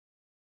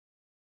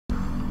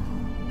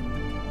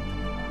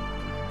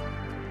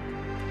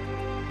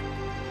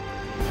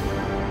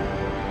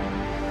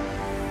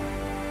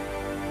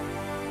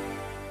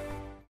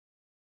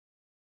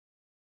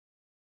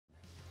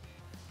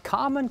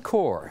Common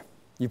Core.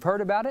 You've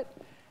heard about it,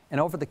 and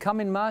over the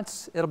coming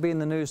months, it'll be in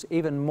the news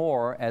even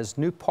more as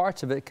new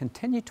parts of it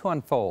continue to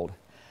unfold.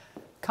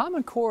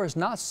 Common Core is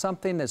not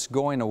something that's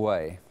going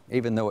away,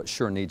 even though it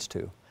sure needs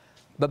to.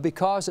 But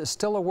because it's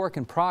still a work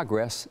in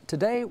progress,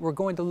 today we're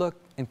going to look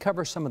and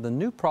cover some of the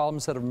new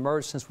problems that have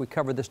emerged since we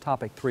covered this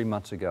topic 3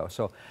 months ago.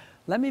 So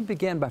let me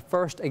begin by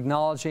first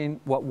acknowledging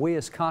what we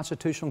as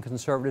constitutional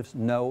conservatives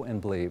know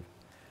and believe.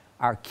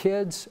 Our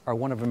kids are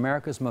one of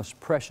America's most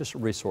precious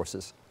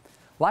resources.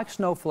 Like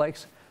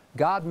snowflakes,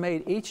 God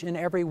made each and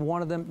every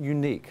one of them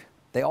unique.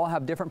 They all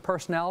have different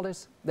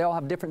personalities, they all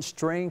have different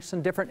strengths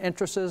and different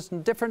interests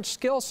and different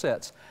skill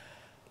sets.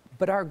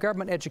 But our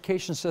government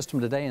education system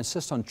today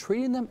insists on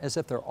treating them as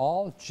if they're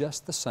all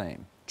just the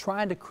same,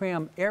 trying to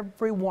cram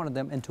every one of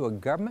them into a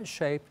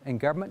government-shaped and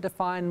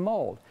government-defined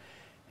mold.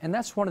 And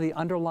that's one of the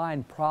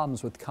underlying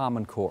problems with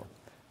Common Core.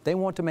 They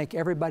want to make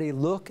everybody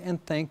look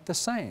and think the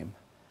same.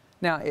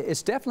 Now,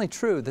 it's definitely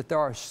true that there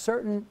are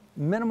certain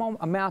minimum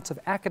amounts of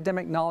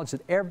academic knowledge that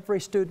every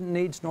student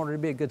needs in order to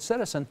be a good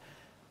citizen,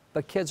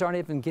 but kids aren't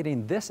even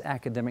getting this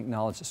academic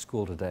knowledge at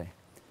school today.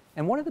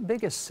 And one of the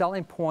biggest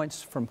selling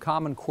points from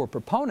Common Core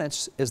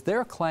proponents is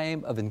their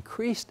claim of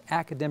increased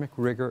academic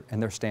rigor in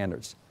their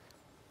standards.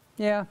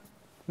 Yeah,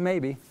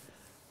 maybe,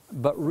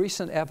 but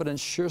recent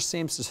evidence sure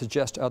seems to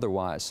suggest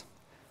otherwise.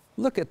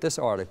 Look at this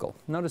article.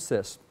 Notice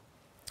this.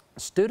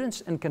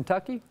 Students in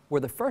Kentucky were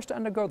the first to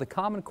undergo the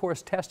Common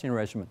Core's testing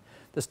regimen.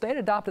 The state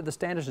adopted the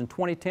standards in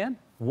 2010.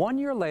 1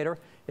 year later,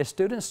 its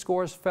students'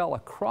 scores fell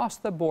across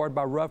the board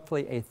by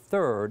roughly a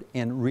third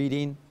in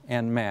reading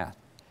and math.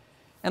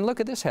 And look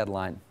at this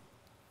headline.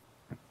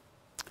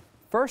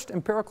 First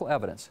empirical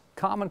evidence,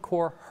 Common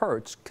Core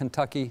hurts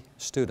Kentucky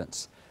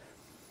students.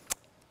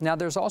 Now,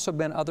 there's also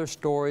been other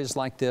stories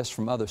like this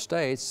from other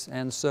states,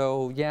 and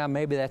so, yeah,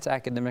 maybe that's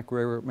academic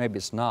rigor, maybe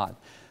it's not.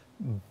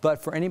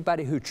 But for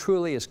anybody who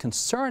truly is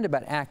concerned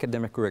about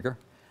academic rigor,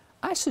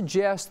 I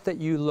suggest that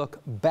you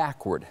look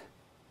backward.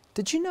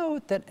 Did you know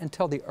that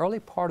until the early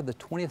part of the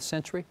 20th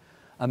century,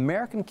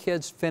 American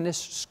kids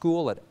finished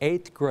school at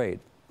 8th grade?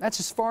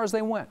 That's as far as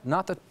they went,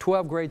 not the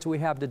 12 grades we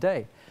have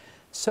today.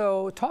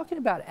 So talking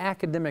about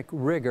academic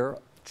rigor,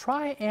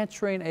 try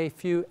answering a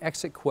few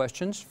exit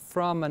questions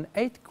from an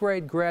 8th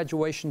grade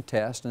graduation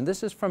test, and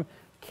this is from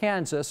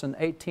Kansas in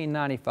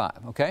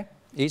 1895, okay?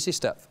 Easy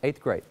stuff, 8th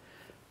grade.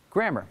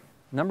 Grammar,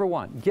 number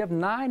 1, give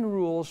 9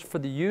 rules for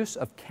the use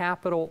of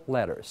capital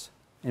letters.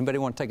 Anybody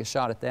want to take a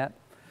shot at that?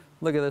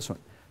 Look at this one.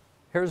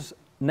 Here's,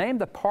 name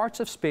the parts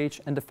of speech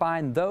and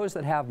define those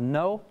that have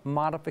no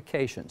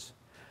modifications.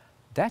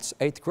 That's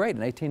 8th grade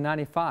in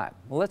 1895.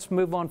 Well, let's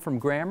move on from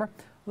grammar.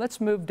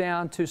 Let's move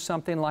down to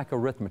something like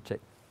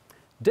arithmetic.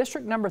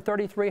 District number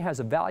 33 has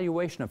a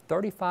valuation of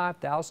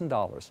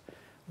 $35,000.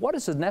 What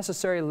is the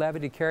necessary levy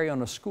to carry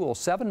on a school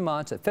 7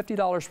 months at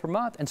 $50 per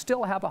month and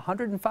still have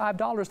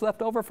 $105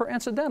 left over for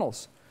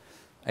incidentals?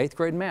 8th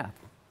grade math.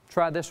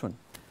 Try this one.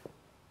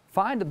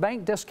 Find a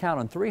bank discount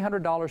on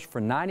 $300 for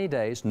 90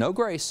 days, no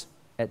grace,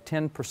 at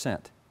 10%.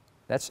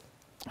 That's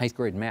 8th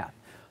grade math.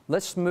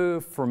 Let's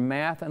move from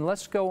math and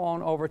let's go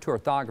on over to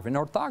orthography. And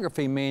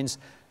orthography means,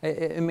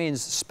 it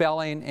means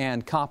spelling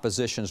and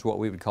composition is what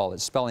we would call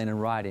it, spelling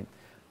and writing.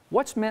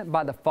 What's meant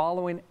by the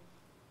following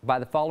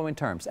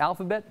terms?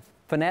 Alphabet,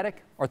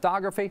 phonetic,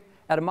 orthography,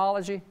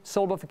 etymology,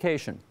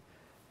 syllabification.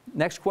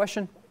 Next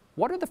question,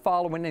 what are the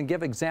following and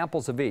give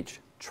examples of each?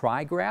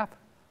 Trigraph,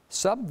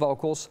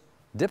 subvocals,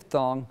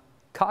 diphthong,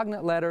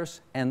 cognate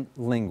letters, and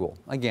lingual.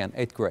 Again,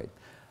 8th grade.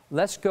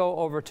 Let's go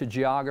over to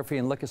geography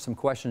and look at some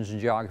questions in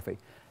geography.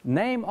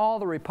 Name all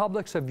the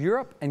republics of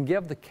Europe and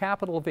give the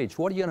capital of each.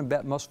 What are you going to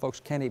bet most folks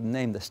can't even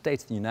name the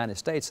states of the United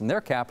States and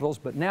their capitals,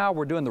 but now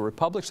we're doing the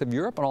republics of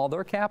Europe and all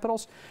their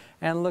capitals.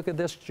 And look at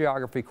this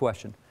geography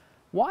question.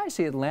 Why is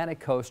the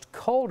Atlantic coast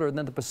colder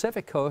than the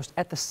Pacific coast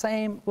at the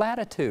same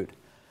latitude?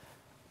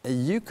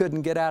 You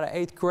couldn't get out of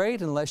 8th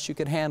grade unless you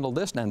could handle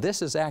this. Now,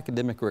 this is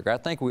academic rigor. I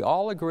think we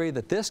all agree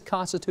that this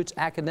constitutes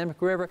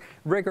academic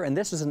rigor, and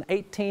this is in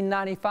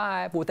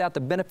 1895 without the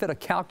benefit of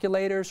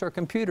calculators or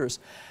computers.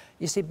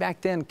 You see,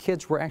 back then,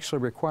 kids were actually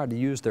required to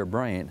use their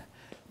brain.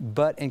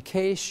 But in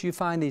case you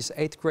find these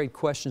 8th grade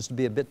questions to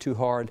be a bit too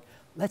hard,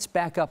 let's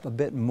back up a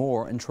bit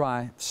more and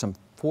try some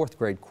 4th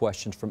grade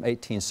questions from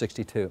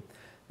 1862.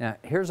 Now,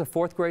 here's a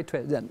 4th grade,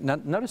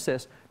 notice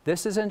this.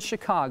 This is in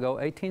Chicago,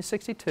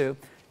 1862.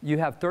 You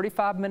have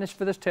 35 minutes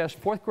for this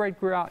test, 4th grade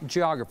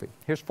geography.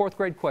 Here's 4th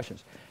grade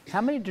questions.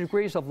 How many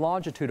degrees of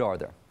longitude are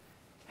there?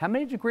 How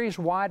many degrees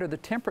wide are the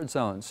temperate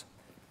zones?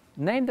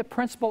 Name the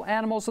principal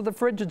animals of the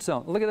frigid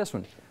zone. Look at this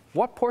one.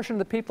 What portion of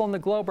the people in the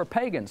globe are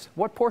pagans?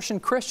 What portion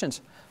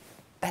Christians?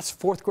 That's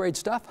 4th grade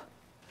stuff.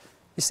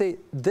 You see,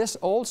 this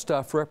old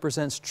stuff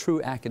represents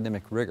true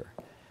academic rigor.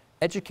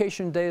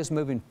 Education today is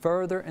moving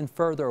further and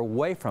further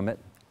away from it,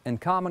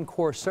 and Common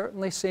Core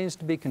certainly seems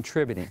to be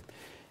contributing.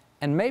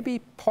 And maybe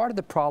part of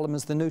the problem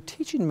is the new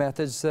teaching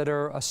methods that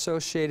are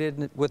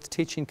associated with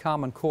teaching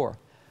Common Core.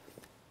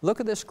 Look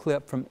at this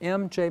clip from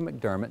M.J.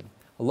 McDermott,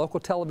 a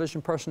local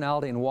television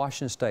personality in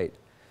Washington State.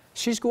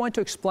 She's going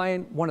to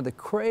explain one of the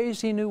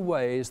crazy new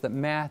ways that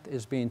math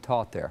is being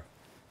taught there.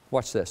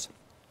 Watch this.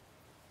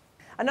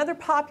 Another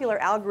popular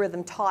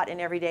algorithm taught in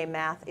everyday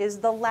math is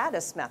the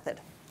lattice method.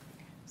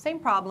 Same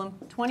problem,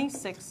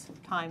 26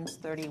 times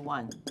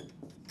 31.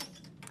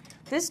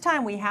 This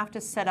time we have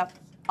to set up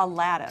a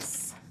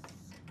lattice.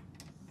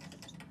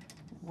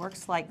 It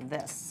works like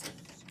this.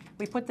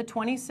 We put the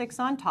 26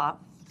 on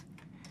top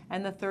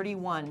and the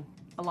 31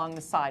 along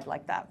the side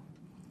like that.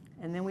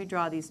 And then we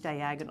draw these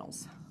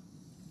diagonals.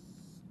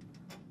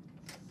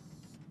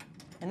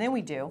 And then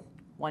we do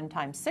 1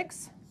 times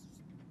 6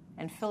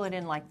 and fill it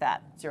in like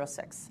that, 0,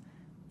 6.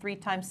 3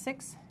 times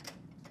 6,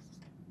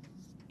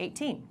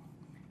 18.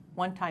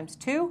 1 times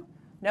 2,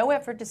 no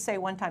effort to say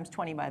 1 times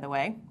 20, by the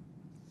way,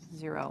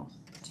 0,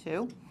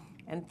 2.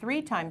 And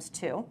 3 times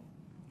 2,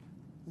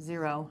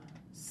 0,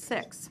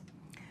 6.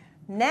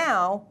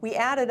 Now we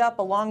add it up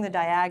along the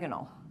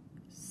diagonal.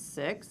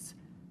 6,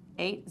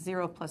 8,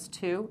 0 plus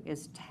 2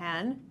 is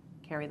 10.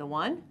 Carry the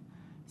 1.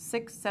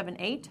 6, 7,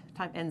 8,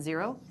 and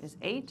 0 is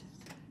 8,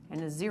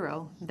 and a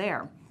 0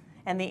 there.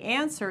 And the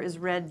answer is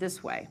read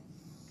this way.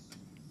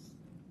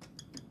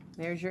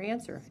 There's your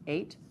answer,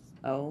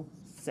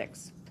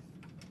 806.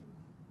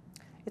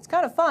 It's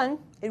kind of fun.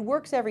 It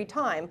works every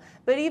time.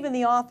 But even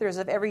the authors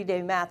of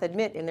Everyday Math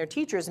admit in their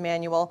teacher's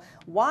manual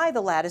why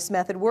the lattice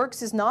method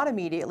works is not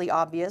immediately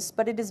obvious,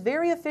 but it is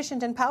very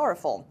efficient and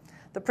powerful.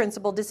 The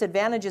principal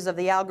disadvantages of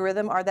the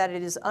algorithm are that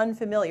it is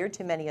unfamiliar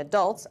to many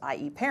adults,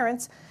 i.e.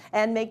 parents,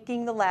 and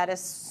making the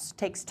lattice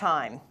takes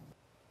time.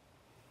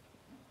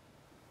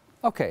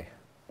 Okay,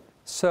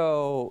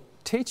 so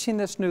teaching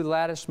this new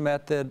lattice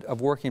method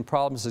of working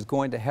problems is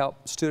going to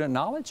help student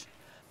knowledge?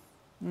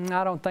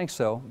 I don't think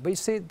so. But you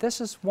see, this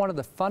is one of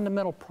the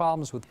fundamental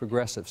problems with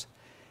progressives.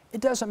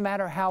 It doesn't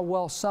matter how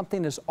well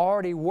something is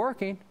already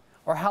working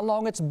or how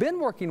long it's been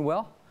working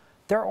well.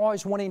 They're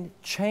always wanting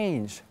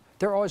change.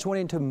 They're always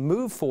wanting to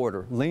move forward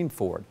or lean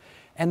forward.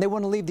 And they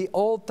want to leave the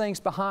old things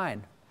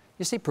behind.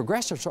 You see,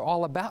 progressives are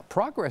all about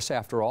progress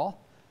after all.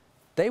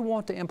 They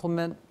want to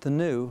implement the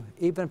new,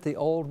 even if the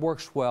old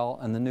works well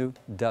and the new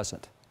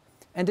doesn't.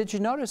 And did you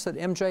notice that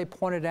MJ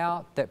pointed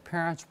out that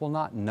parents will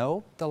not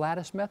know the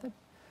lattice method?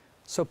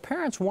 So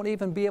parents won't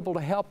even be able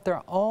to help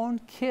their own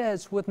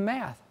kids with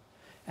math.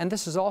 And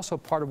this is also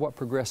part of what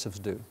progressives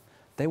do.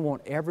 They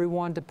want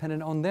everyone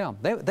dependent on them.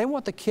 They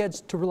want the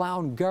kids to rely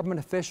on government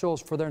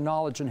officials for their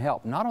knowledge and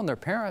help, not on their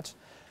parents.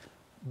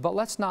 But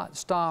let's not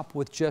stop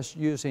with just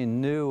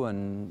using new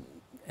and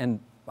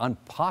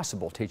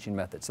impossible teaching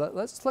methods.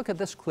 Let's look at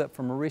this clip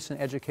from a recent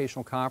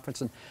educational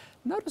conference and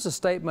notice a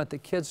statement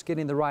that kids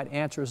getting the right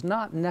answer is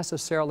not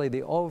necessarily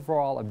the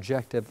overall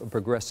objective of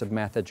progressive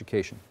math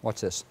education.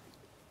 Watch this.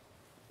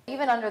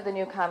 Even under the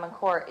new Common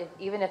Core,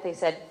 even if they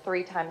said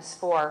 3 times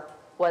 4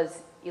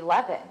 was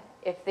 11,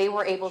 if they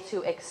were able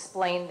to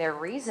explain their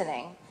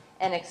reasoning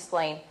and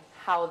explain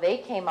how they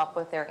came up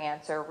with their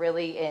answer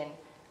really in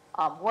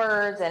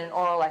words and in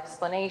oral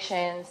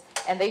explanations,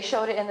 and they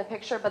showed it in the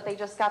picture, but they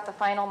just got the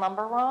final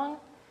number wrong,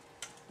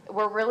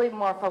 we're really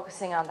more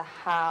focusing on the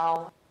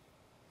how.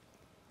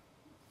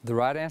 The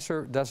right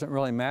answer doesn't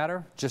really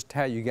matter, just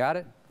how you got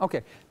it?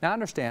 Okay, now I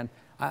understand.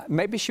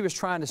 Maybe she was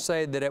trying to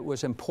say that it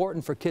was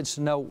important for kids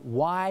to know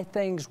why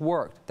things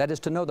worked. That is,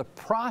 to know the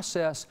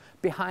process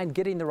behind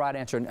getting the right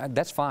answer, and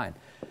that's fine.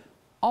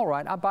 All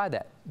right, I buy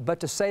that.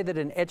 But to say that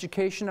in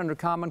education under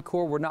Common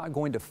Core we're not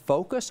going to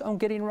focus on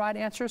getting right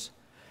answers?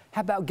 How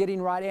about getting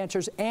right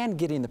answers and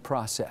getting the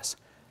process?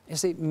 You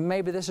see,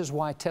 maybe this is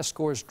why test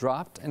scores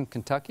dropped in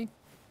Kentucky.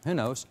 Who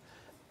knows?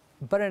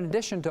 But in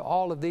addition to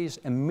all of these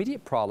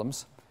immediate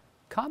problems,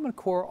 Common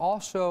Core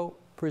also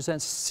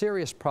presents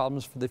serious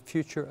problems for the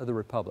future of the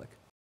Republic.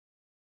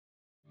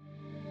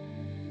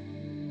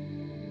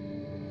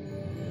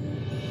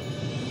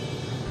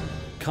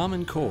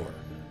 Common Core.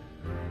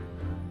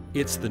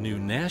 It's the new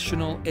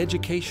national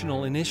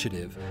educational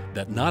initiative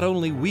that not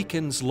only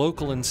weakens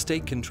local and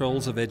state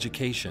controls of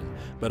education,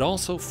 but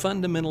also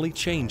fundamentally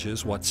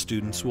changes what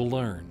students will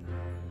learn.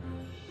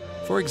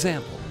 For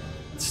example,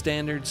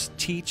 standards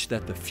teach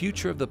that the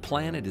future of the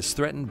planet is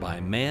threatened by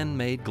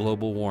man-made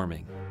global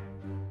warming.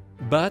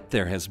 But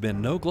there has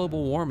been no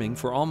global warming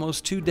for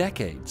almost 2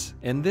 decades,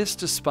 and this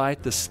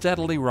despite the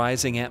steadily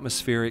rising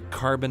atmospheric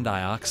carbon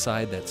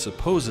dioxide that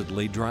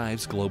supposedly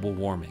drives global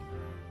warming.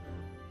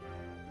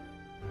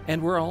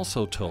 And we're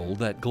also told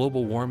that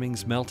global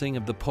warming's melting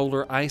of the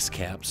polar ice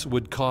caps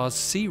would cause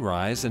sea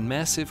rise and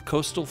massive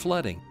coastal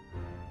flooding.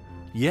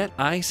 Yet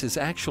ice is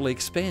actually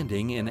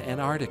expanding in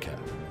Antarctica,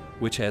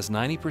 which has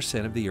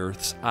 90% of the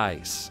Earth's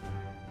ice.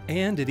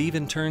 And it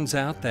even turns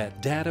out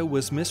that data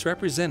was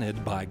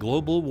misrepresented by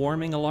global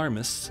warming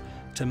alarmists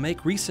to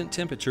make recent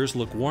temperatures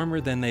look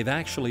warmer than they've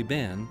actually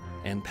been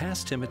and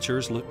past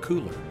temperatures look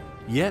cooler.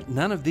 Yet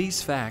none of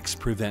these facts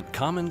prevent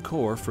Common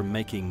Core from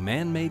making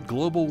man-made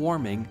global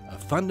warming a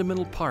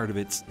fundamental part of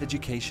its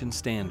education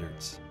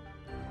standards.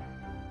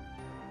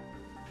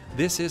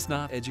 This is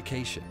not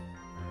education,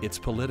 it's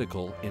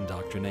political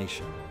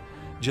indoctrination.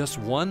 Just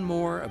one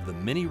more of the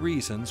many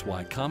reasons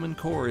why Common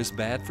Core is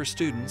bad for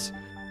students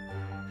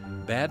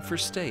bad for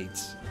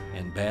states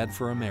and bad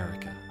for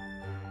America.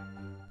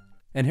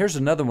 And here's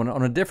another one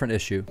on a different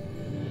issue.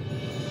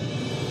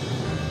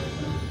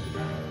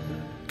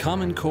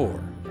 Common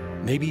Core.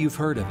 Maybe you've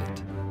heard of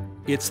it.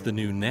 It's the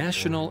new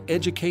national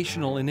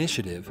educational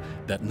initiative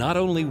that not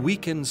only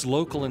weakens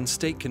local and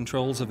state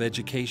controls of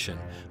education,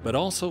 but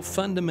also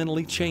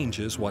fundamentally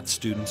changes what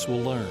students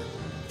will learn.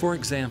 For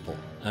example,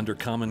 under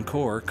Common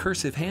Core,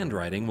 cursive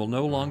handwriting will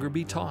no longer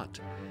be taught.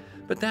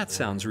 But that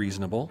sounds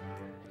reasonable.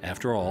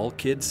 After all,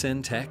 kids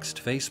send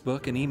text,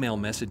 Facebook, and email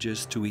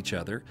messages to each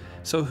other,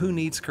 so who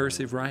needs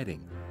cursive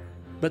writing?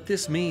 But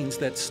this means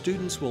that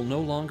students will no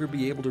longer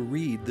be able to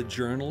read the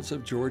journals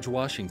of George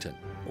Washington,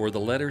 or the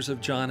letters of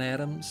John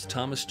Adams,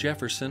 Thomas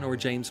Jefferson, or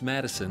James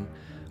Madison,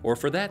 or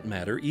for that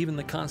matter, even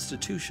the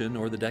Constitution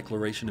or the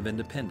Declaration of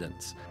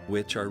Independence,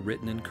 which are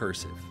written in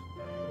cursive.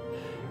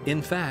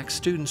 In fact,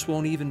 students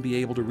won't even be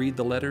able to read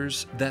the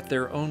letters that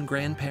their own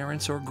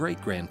grandparents or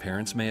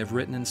great-grandparents may have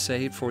written and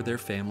saved for their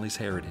family's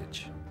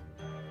heritage.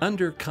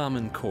 Under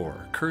Common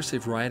Core,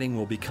 cursive writing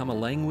will become a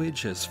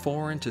language as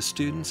foreign to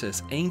students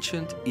as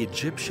ancient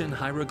Egyptian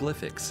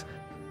hieroglyphics.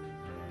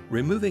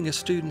 Removing a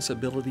student's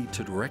ability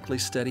to directly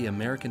study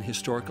American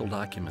historical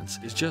documents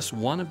is just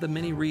one of the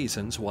many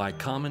reasons why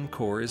Common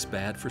Core is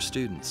bad for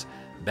students,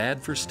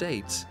 bad for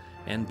states,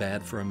 and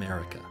bad for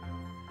America.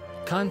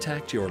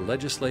 Contact your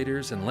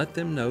legislators and let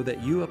them know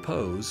that you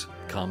oppose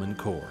Common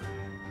Core.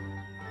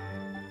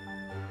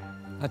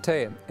 I tell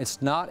you,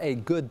 it's not a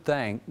good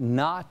thing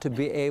not to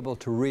be able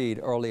to read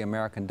early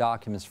American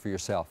documents for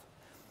yourself.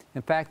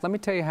 In fact, let me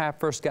tell you how I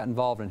first got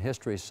involved in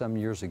history some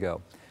years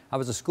ago. I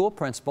was a school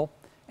principal,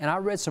 and I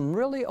read some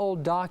really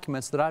old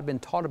documents that I'd been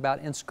taught about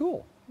in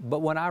school. But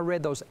when I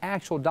read those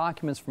actual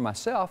documents for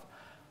myself,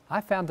 I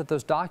found that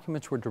those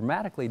documents were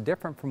dramatically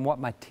different from what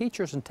my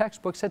teachers and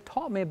textbooks had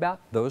taught me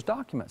about those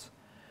documents.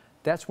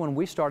 That's when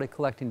we started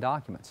collecting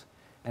documents.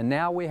 And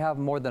now we have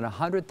more than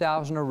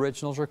 100,000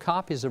 originals or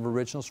copies of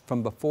originals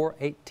from before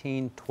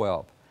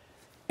 1812.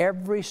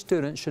 Every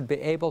student should be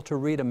able to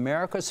read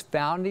America's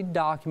founding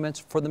documents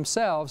for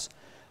themselves,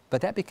 but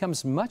that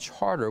becomes much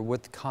harder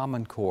with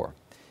Common Core.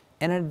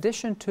 And in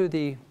addition to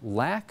the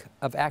lack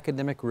of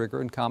academic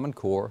rigor in Common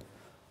Core,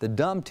 the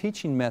dumb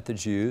teaching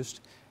methods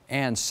used,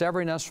 and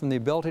severing us from the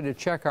ability to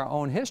check our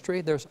own history,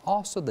 there's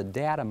also the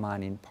data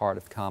mining part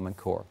of Common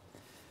Core.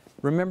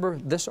 Remember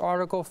this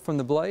article from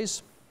the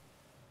Blaze?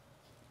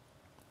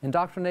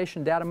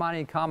 Indoctrination, data mining,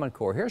 and Common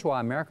Core. Here's why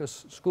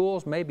America's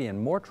schools may be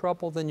in more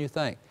trouble than you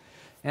think.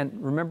 And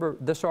remember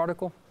this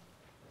article?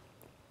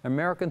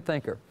 American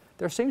Thinker.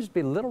 There seems to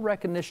be little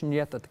recognition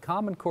yet that the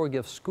Common Core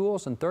gives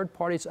schools and third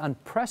parties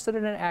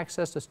unprecedented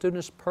access to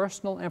students'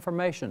 personal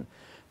information.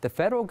 The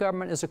federal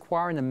government is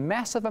acquiring a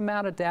massive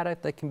amount of data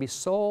that can be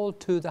sold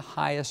to the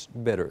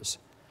highest bidders.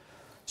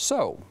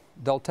 So,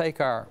 they'll take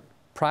our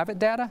private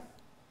data?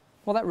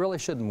 Well, that really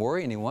shouldn't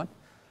worry anyone.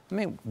 I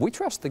mean, we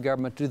trust the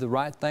government to do the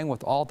right thing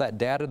with all that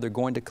data they're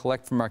going to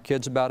collect from our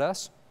kids about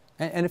us.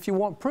 And if you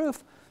want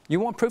proof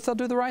they'll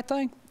do the right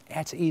thing?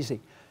 That's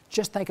easy.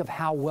 Just think of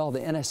how well the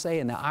NSA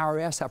and the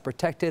IRS have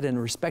protected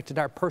and respected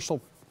our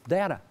personal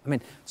data. I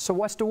mean, so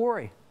what's to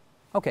worry?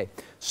 Okay,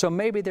 so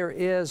maybe there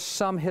is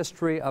some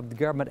history of the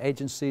government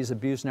agencies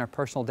abusing our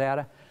personal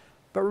data,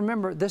 but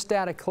remember, this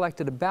data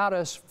collected about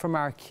us from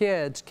our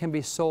kids can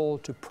be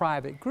sold to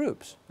private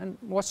groups. And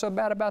what's so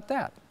bad about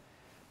that?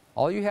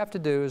 All you have to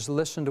do is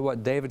listen to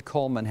what David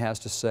Coleman has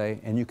to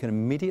say, and you can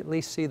immediately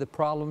see the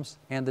problems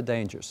and the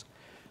dangers.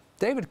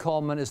 David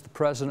Coleman is the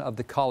president of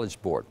the College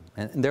Board,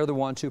 and they're the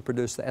ones who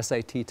produce the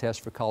SAT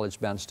test for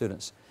college-bound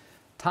students.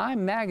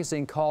 Time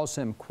magazine calls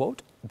him,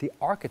 quote, the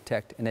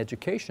architect in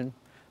education,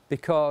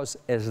 because,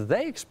 as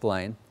they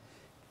explain,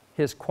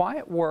 his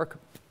quiet work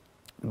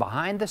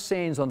behind the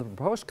scenes on the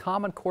proposed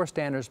Common Core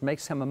standards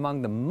makes him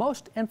among the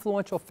most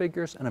influential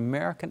figures in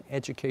American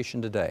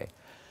education today.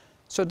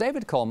 So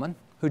David Coleman,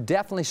 who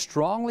definitely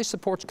strongly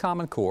supports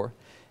Common Core,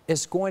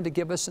 is going to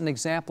give us an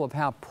example of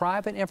how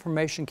private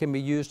information can be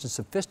used in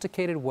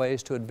sophisticated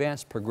ways to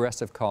advance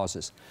progressive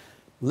causes.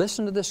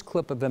 Listen to this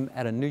clip of him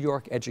at a New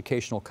York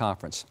educational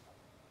conference.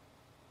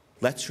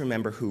 Let's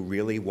remember who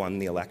really won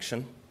the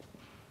election.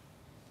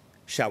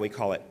 Shall we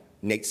call it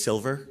Nate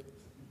Silver?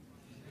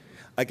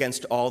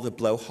 Against all the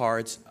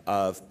blowhards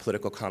of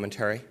political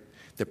commentary,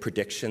 the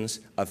predictions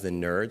of the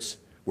nerds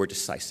were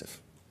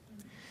decisive.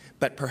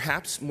 But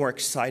perhaps more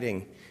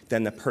exciting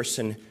than the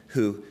person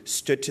who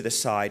stood to the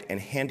side and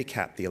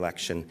handicapped the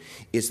election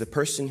is the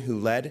person who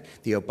led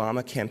the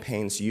Obama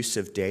campaign's use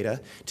of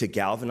data to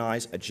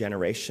galvanize a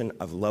generation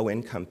of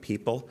low-income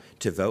people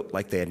to vote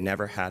like they had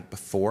never had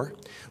before.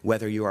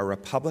 Whether you are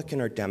Republican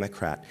or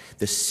Democrat,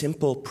 the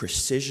simple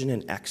precision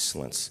and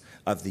excellence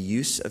of the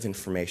use of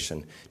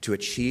information to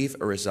achieve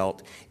a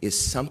result is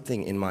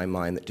something in my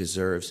mind that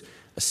deserves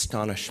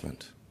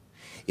astonishment.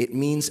 It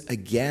means,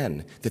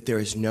 again, that there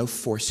is no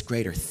force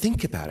greater.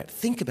 Think about it.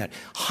 Think about it.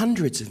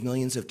 Hundreds of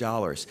millions of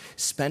dollars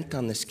spent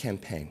on this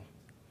campaign.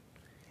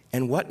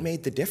 And what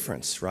made the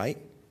difference, right?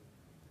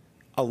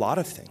 A lot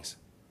of things.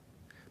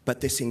 But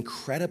this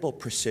incredible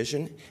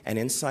precision and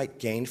insight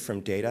gained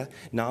from data,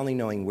 not only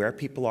knowing where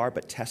people are,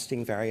 but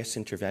testing various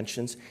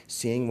interventions,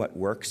 seeing what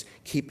works,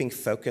 keeping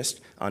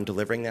focused on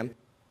delivering them.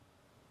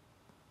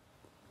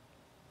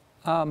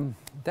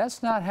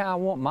 That's not how I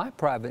want my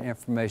private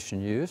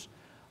information used.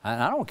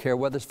 And I don't care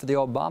whether it's for the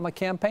Obama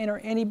campaign or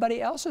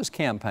anybody else's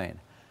campaign.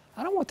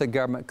 I don't want the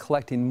government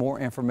collecting more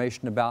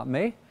information about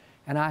me,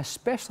 and I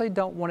especially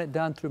don't want it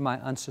done through my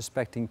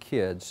unsuspecting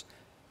kids.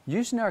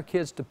 Using our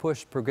kids to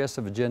push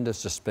progressive agendas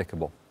is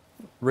despicable.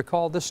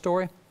 Recall this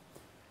story?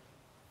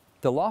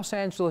 The Los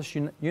Angeles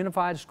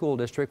Unified School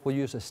District will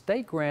use a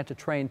state grant to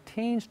train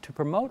teens to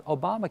promote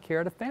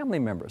Obamacare to family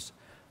members.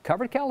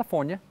 Covered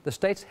California, the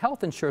state's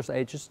health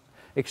insurance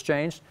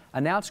exchange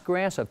announced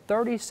grants of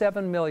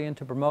 $37 million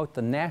to promote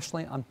the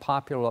nationally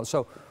unpopular law.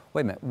 So,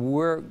 wait a minute,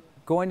 we're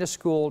going to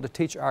school to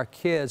teach our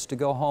kids to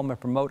go home and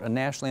promote a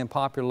nationally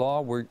unpopular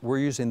law. We're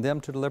using them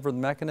to deliver the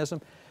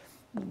mechanism.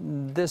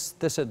 This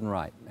isn't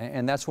right,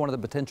 and that's one of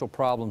the potential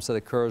problems that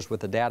occurs with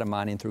the data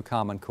mining through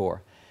Common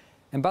Core.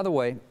 And by the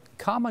way,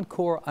 Common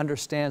Core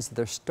understands that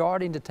they're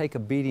starting to take a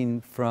beating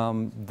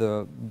from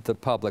the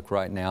public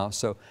right now,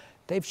 so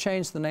they've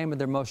changed the name of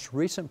their most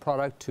recent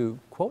product to,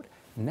 quote,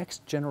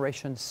 Next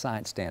Generation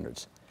Science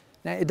Standards.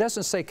 Now, it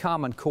doesn't say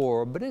Common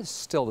Core, but it's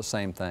still the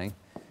same thing.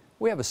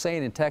 We have a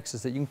saying in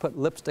Texas that you can put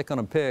lipstick on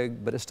a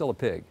pig, but it's still a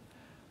pig.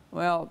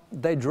 Well,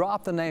 they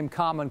dropped the name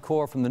Common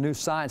Core from the new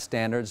science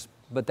standards,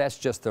 but that's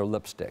just their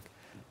lipstick.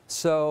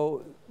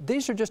 So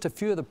these are just a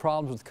few of the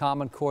problems with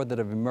Common Core that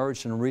have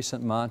emerged in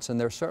recent months, and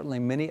there are certainly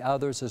many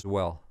others as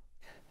well.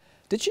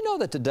 Did you know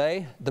that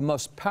today the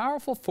most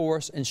powerful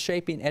force in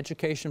shaping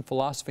education,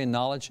 philosophy, and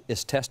knowledge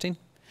is testing?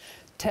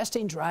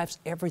 Testing drives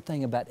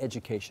everything about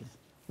education.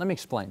 Let me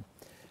explain.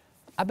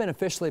 I've been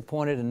officially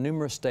appointed in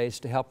numerous states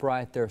to help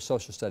write their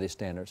social studies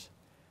standards.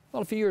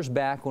 Well, a few years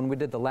back, when we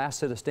did the last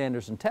set of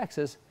standards in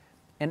Texas,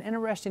 an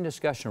interesting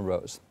discussion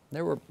arose.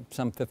 There were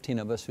some 15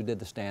 of us who did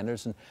the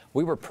standards, and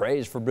we were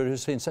praised for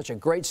producing such a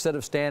great set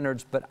of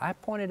standards, but I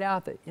pointed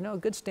out that, you know,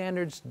 good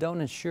standards don't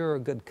ensure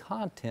good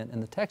content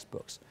in the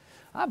textbooks.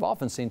 I've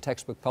often seen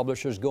textbook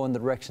publishers go in the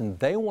direction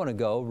they want to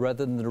go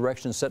rather than the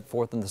direction set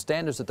forth in the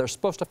standards that they're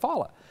supposed to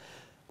follow.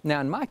 Now,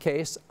 in my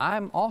case,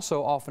 I'm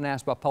also often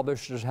asked by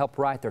publishers to help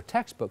write their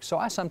textbooks, so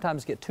I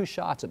sometimes get two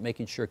shots at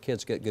making sure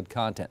kids get good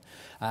content.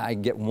 I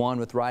get one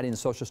with writing the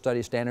social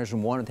studies standards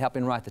and one with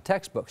helping write the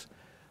textbooks.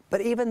 But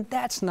even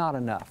that's not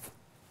enough.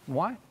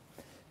 Why?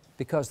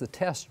 Because the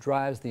test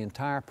drives the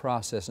entire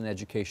process in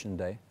education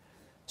today.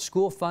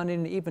 School funding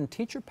and even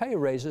teacher pay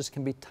raises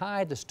can be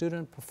tied to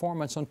student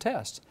performance on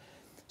tests.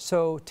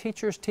 So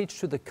teachers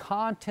teach to the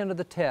content of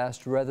the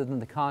test rather than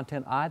the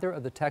content either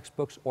of the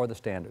textbooks or the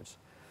standards.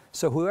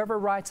 So whoever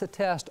writes a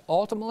test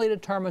ultimately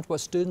determines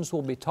what students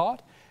will be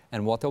taught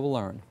and what they will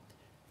learn.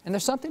 And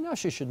there's something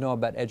else you should know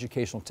about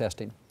educational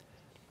testing.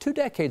 2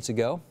 decades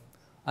ago,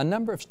 a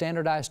number of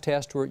standardized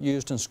tests were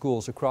used in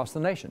schools across the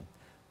nation.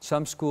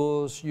 Some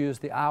schools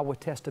used the Iowa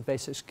Test of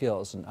Basic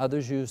Skills, and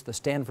others used the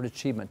Stanford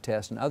Achievement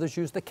Test, and others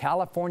used the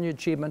California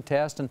Achievement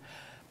Test. And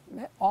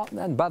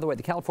by the way,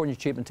 the California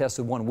Achievement Test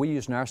is one we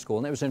used in our school,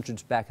 and it was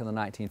introduced back in the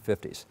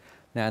 1950s.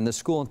 Now, in the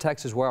school in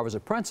Texas where I was a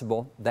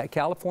principal, that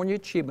California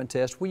Achievement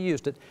Test, we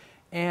used it,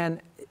 and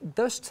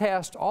those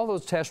tests, all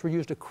those tests were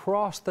used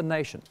across the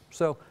nation.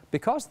 So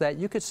because of that,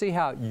 you could see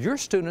how your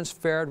students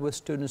fared with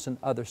students in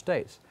other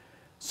states.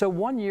 So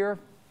one year,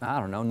 I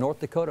don't know, North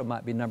Dakota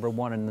might be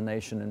 #1 in the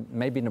nation, and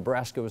maybe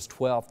Nebraska was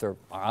 12th, or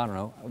I don't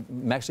know,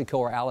 Mexico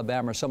or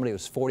Alabama or somebody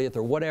was 40th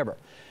or whatever.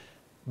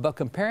 But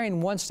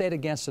comparing one state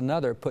against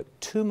another put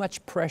too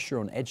much pressure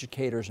on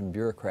educators and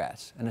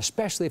bureaucrats, and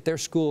especially if their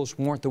schools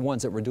weren't the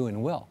ones that were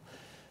doing well.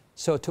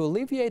 So to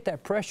alleviate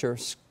that pressure,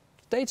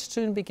 states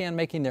soon began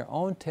making their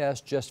own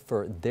tests just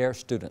for their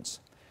students.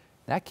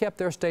 That kept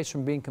their states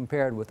from being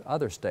compared with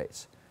other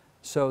states.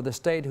 So the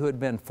state who had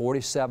been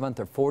 47th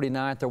or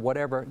 49th or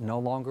whatever no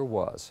longer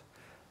was.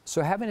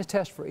 So having a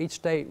test for each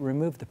state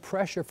removed the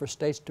pressure for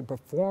states to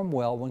perform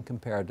well when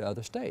compared to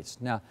other states.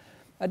 Now,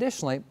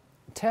 additionally,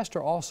 tests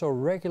are also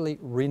regularly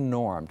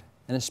renormed,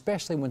 and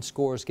especially when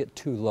scores get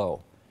too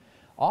low.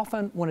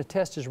 Often when a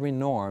test is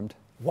renormed,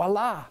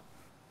 voila,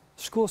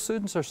 school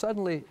students are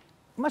suddenly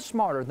much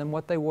smarter than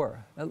what they were.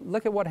 Now,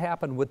 look at what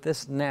happened with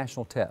this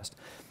national test.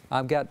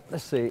 I've got,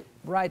 let's see,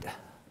 right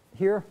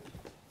here,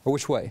 or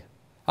which way?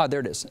 Ah,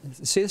 there it is.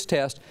 See this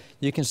test?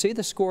 You can see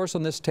the scores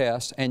on this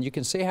test, and you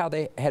can see how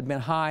they had been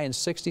high in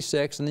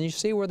 66, and then you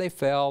see where they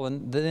fell,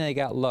 and then they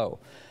got low.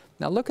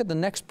 Now look at the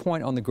next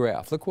point on the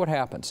graph. Look what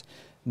happens.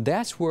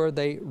 That's where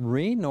they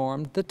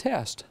renormed the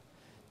test.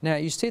 Now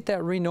you see at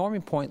that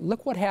renorming point,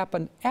 look what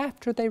happened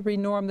after they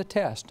renormed the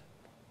test.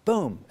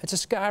 Boom, it's a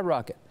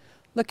skyrocket.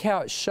 Look how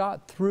it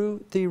shot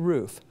through the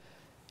roof.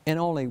 In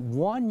only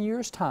 1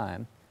 year's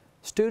time,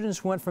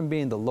 students went from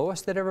being the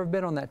lowest they'd ever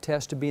been on that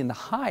test to being the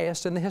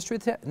highest in the history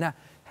of the test. Now,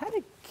 how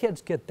did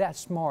kids get that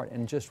smart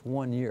in just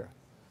 1 year?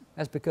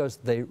 That's because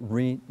they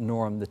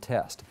renormed the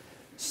test.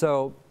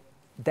 So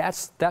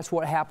that's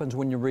what happens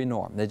when you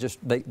renorm.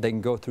 They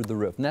can go through the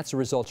roof, and that's the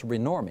results of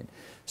renorming.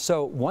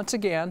 So once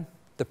again,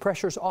 The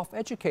pressure's off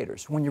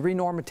educators. When you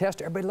renorm a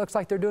test, everybody looks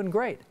like they're doing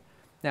great.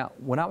 Now,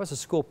 when I was a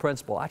school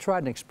principal, I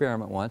tried an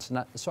experiment once,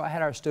 and so I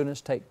had our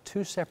students take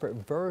 2 separate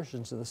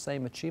versions of the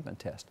same achievement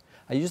test.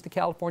 I used the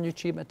California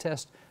Achievement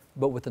Test,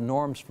 but with the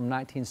norms from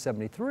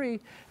 1973,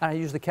 and I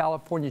used the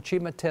California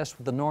Achievement Test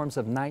with the norms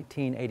of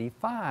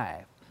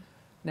 1985.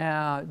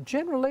 Now,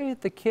 generally,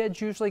 the kids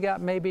usually got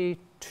maybe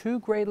 2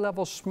 grade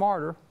levels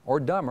smarter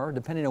or dumber,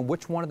 depending on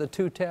which one of the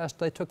 2 tests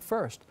they took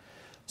first.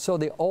 So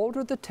the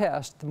older the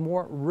test, the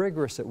more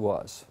rigorous it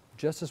was.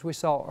 Just as we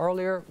saw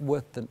earlier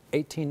with the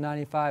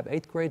 1895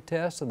 8th grade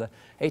test and the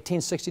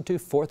 1862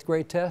 4th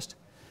grade test,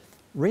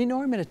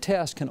 renorming a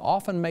test can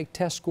often make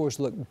test scores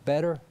look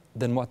better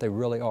than what they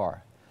really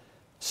are.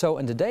 So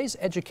in today's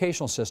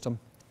educational system,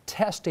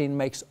 testing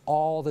makes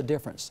all the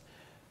difference.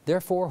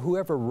 Therefore,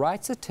 whoever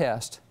writes a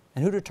test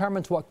and who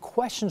determines what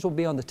questions will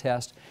be on the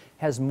test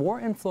has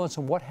more influence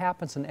on what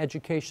happens in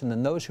education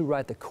than those who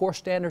write the core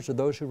standards or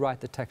those who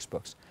write the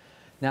textbooks.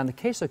 Now, in the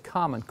case of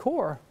Common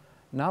Core,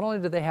 not only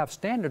do they have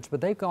standards,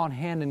 but they've gone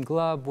hand in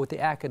glove with the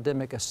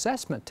academic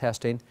assessment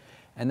testing,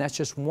 and that's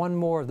just one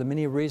more of the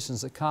many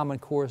reasons that Common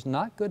Core is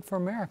not good for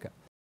America.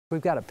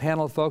 We've got a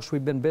panel of folks.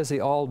 We've been busy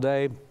all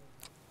day.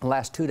 The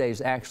last 2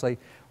 days, actually,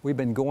 we've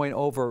been going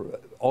over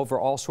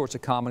all sorts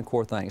of Common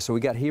Core things. So we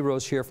got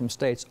heroes here from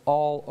states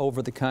all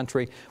over the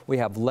country. We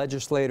have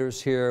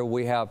legislators here.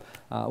 We have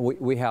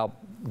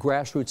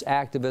grassroots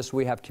activists.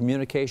 We have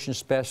communication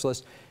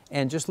specialists.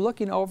 And just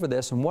looking over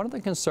this, and one of the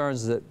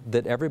concerns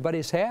that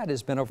everybody's had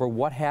has been over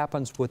what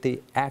happens with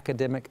the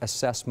academic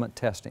assessment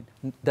testing.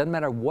 Doesn't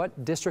matter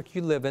what district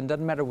you live in,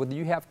 doesn't matter whether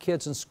you have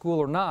kids in school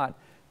or not,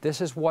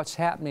 this is what's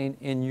happening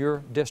in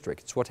your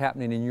district. It's what's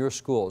happening in your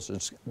schools.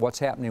 It's what's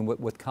happening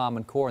with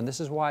Common Core. And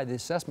this is why the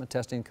assessment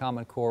testing in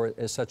Common Core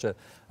is such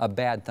a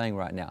bad thing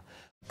right now.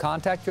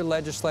 Contact your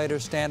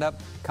legislators, stand up.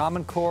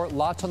 Common Core,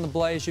 lots on the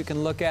blaze you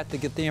can look at to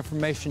get the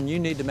information you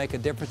need to make a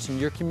difference in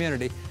your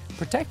community.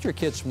 Protect your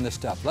kids from this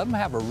stuff. Let them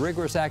have a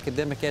rigorous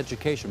academic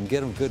education.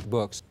 Get them good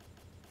books.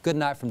 Good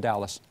night from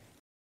Dallas.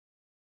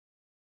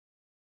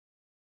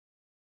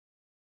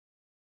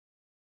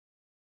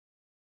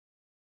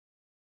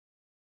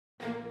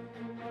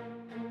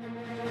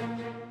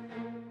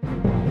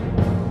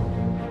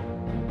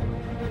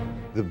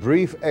 The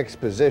brief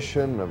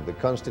exposition of the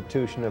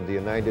Constitution of the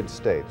United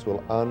States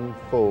will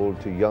unfold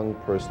to young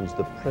persons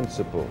the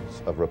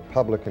principles of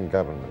Republican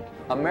government.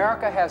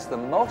 America has the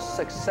most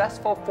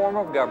successful form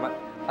of government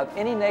of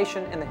any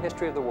nation in the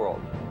history of the world.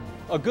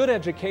 A good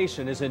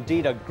education is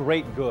indeed a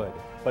great good,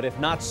 but if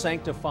not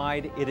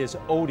sanctified, it is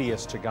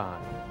odious to God.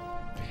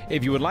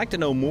 If you would like to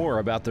know more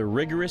about the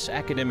rigorous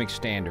academic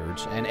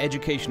standards and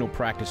educational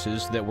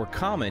practices that were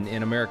common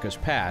in America's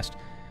past,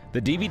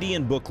 the DVD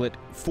and booklet,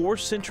 4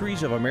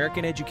 Centuries of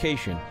American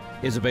Education,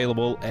 is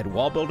available at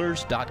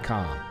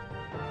wallbuilders.com.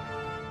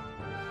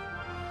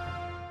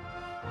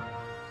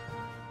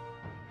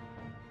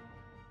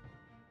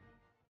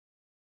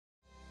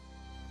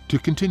 To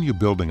continue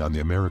building on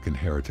the American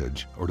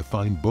heritage or to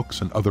find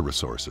books and other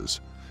resources,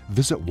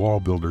 visit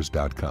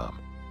wallbuilders.com.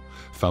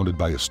 Founded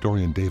by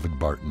historian David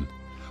Barton,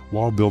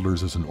 Wall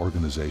Builders is an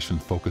organization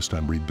focused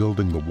on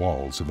rebuilding the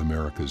walls of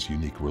America's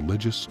unique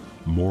religious,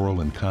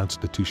 moral, and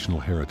constitutional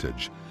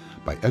heritage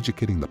by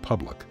educating the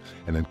public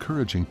and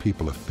encouraging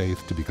people of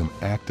faith to become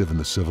active in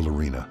the civil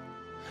arena.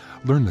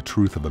 Learn the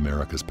truth of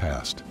America's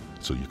past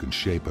so you can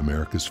shape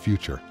America's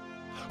future.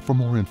 For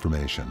more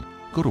information,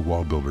 go to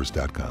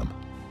wallbuilders.com.